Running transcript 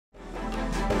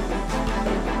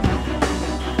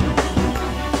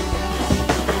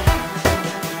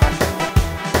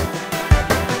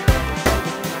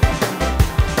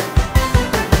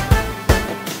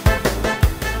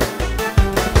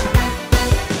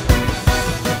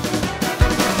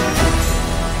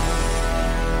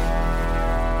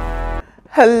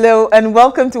Hello and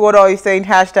welcome to What Are You Saying?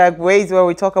 #Ways, where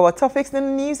we talk about topics in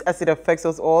the news as it affects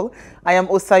us all. I am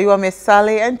Osayua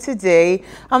Mesale, and today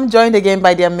I'm joined again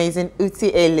by the amazing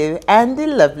Uti Elu and the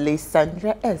lovely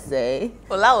Sandra Eze.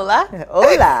 Hola, hola.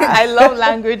 Hola. I love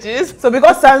languages. So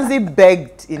because Sanzi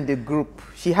begged in the group,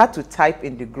 she had to type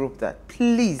in the group that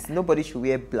please nobody should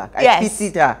wear black. I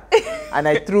pitied her and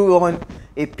I threw on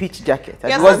a peach jacket.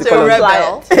 You're such a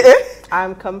rebel.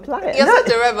 I'm compliant. You're such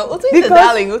a rebel. Uti is the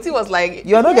darling. Uti was like,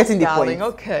 you are not getting the darling,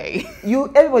 point. Okay.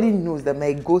 Everybody knows that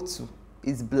my go-to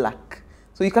is black.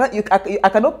 So I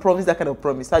cannot promise that kind of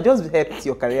promise. So I just helped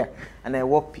your career and I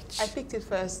wore peach. I picked it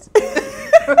first.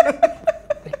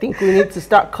 I think we need to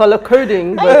start color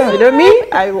coding, but you know me,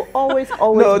 I will always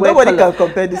No, wear nobody color. can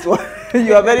compare this one.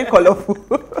 You are very colorful.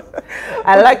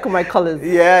 I like my colors.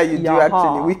 Yeah, you do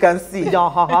actually. We can see.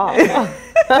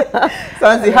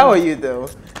 Sanzi, how are you though?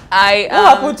 What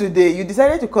happened today? You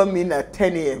decided to come in at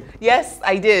 10 a.m. Yes,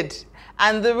 I did.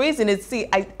 And the reason is, see,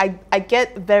 I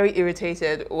get very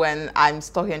irritated when I'm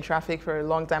stuck in traffic for a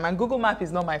long time. And Google Map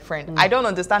is not my friend. I don't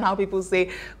understand how people say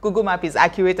Google Map is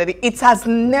accurate. It has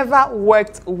never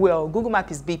worked well. Google Map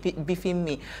is beefing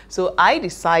me. So I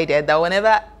decided that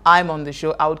whenever I'm on the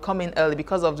show, I would come in early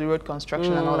because of the road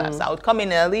construction and all that. So I would come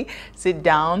in early, sit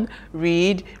down,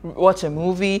 read, watch a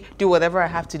movie, do whatever I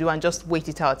have to do, and just wait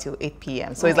it out till 8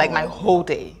 p.m. So it's like my whole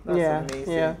day. That's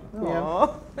amazing. Yeah.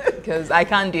 Because I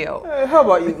can't deal. How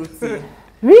about you, Uti?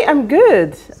 Me, I'm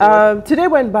good. Today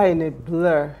went by in a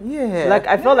blur. Yeah. Like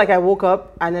I felt like I woke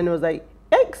up and then it was like,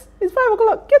 X, it's 5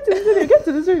 o'clock. Get to the studio. Get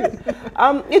to the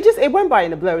studio. It went by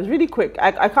in a blur. It was really quick.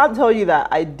 I can't tell you that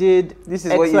I did This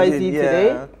is XYZ what you did,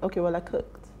 today. Okay, well I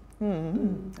cooked.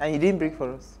 And you didn't bring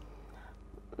for us.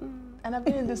 And I've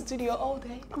been in the studio all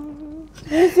day.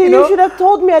 You should have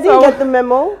told me. I didn't get the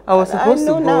memo. I was supposed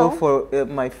to go now. for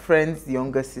my friend's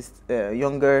younger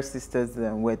sister's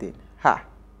wedding.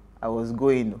 I was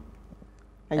going.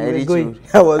 And you were going.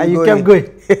 I was and going. you kept going.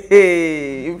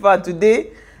 In fact,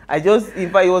 today, it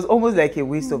was almost like a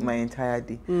waste of my entire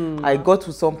day. I got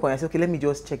to some point, I said, okay, let me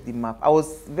just check the map. I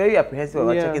was very apprehensive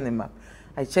about checking the map.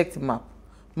 I checked the map.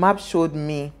 Map showed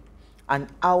me an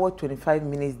hour, 25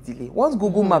 minutes delay. Once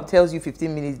Google Map tells you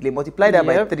 15 minutes delay, multiply that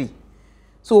by 3.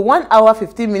 So 1 hour,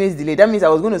 15 minutes delay, that means I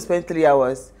was going to spend 3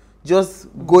 hours just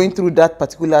going through that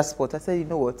particular spot. I said, you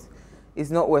know what? It's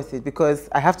not worth it because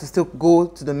I have to still go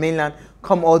to the mainland,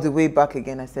 come all the way back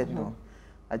again. I said, no.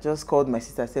 I just called my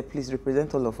sister. I said, please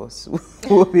represent all of us.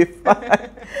 We'll be fine.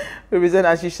 Represent.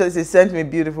 And she sent me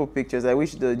beautiful pictures. I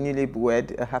wish the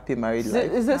newlywed a happy married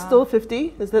life. Is it still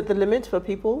 50? Is that the limit for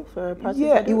people for parties?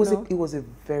 Yeah, it was a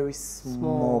very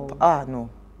small.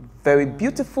 Very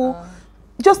beautiful.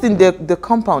 Just in the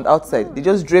compound outside, they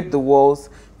just draped the walls.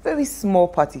 Very small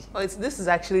party. Well, this is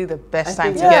actually the best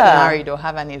time to get married or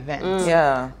have an event.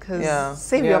 Because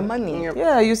save your money.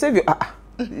 Yeah, you save your.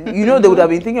 You know, they would have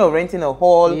been thinking of renting a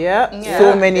hall.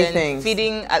 So many things.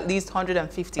 Feeding at least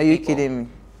 150 Are you kidding me?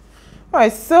 All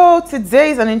right, so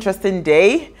today is an interesting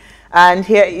day. And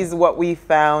here is what we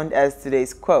found as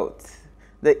today's quote.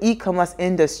 The e-commerce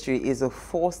industry is a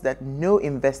force that no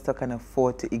investor can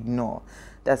afford to ignore.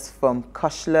 That's from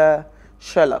Cushla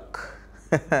Sherlock.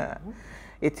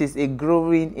 It is a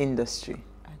growing industry.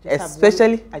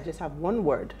 I just have one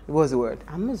word. What's the word?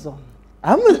 Amazon.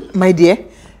 My dear.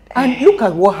 And look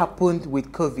at what happened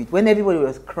with COVID. When everybody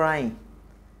was crying,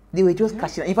 they were just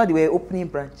cashing. In fact, they were opening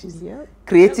branches,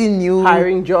 creating new,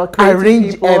 hiring jobs,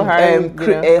 hiring people.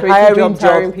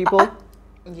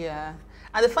 Yeah.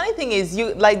 And the funny thing is,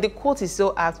 the quote is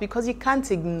so apt because you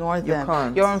can't ignore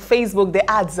them. You're on Facebook,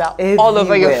 the ads are all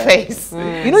over your face.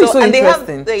 You know, it's so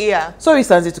interesting. Sorry,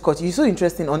 Sanzi, to cut you. It's so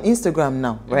interesting on Instagram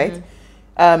now, right?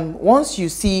 Once you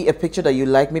see a picture that you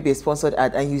like, maybe a sponsored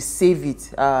ad, and you save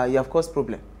it, you have caused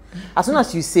problem. As soon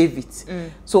as you save it,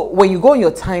 so when you go on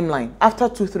your timeline, after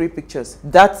 2-3 pictures,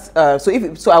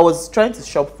 so I was trying to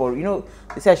shop for,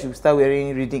 they say I should start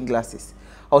wearing reading glasses.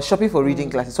 I was shopping for reading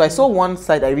glasses. So I saw one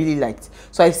site I really liked.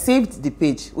 So I saved the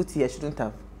page. Uti, I shouldn't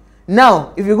have.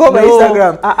 Now, if you go on my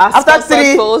Instagram, after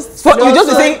 3 posts, you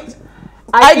just say,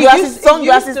 eyeglasses,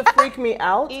 sunglasses. It used to freak me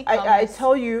out. I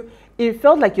tell you, it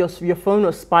felt like your phone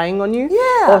was spying on you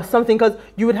or something, because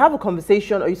you would have a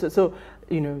conversation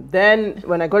then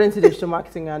when I got into digital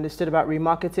marketing, I understood about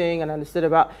remarketing and I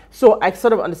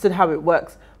sort of understood how it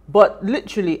works. But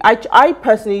literally, I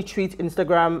personally treat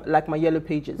Instagram like my yellow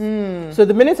pages. So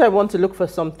the minute I want to look for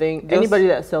something, anybody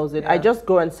that sells it, I just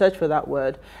go and search for that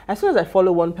word. As soon as I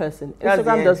follow one person,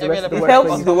 Instagram does the rest of the work. It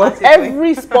helps the work.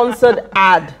 Every sponsored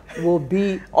ad will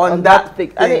be on that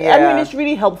thing. I mean, it's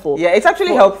really helpful. Yeah, it's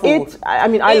actually helpful. I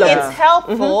mean, I love it. It's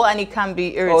helpful and it can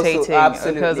be irritating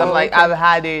also, because I'm like, I've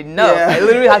had enough. I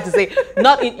literally have to say,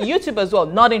 not in YouTube as well,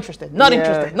 not interested, not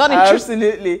interested, not interested.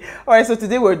 Absolutely. All right, so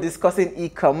today we're discussing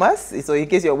e-commerce. So in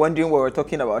case you're wondering what we're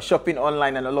talking about, shopping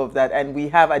online and all of that, and we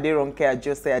have Aderonke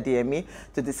Ajose Adeyemi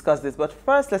to discuss this. But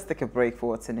first, let's take a break for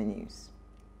what's in the news.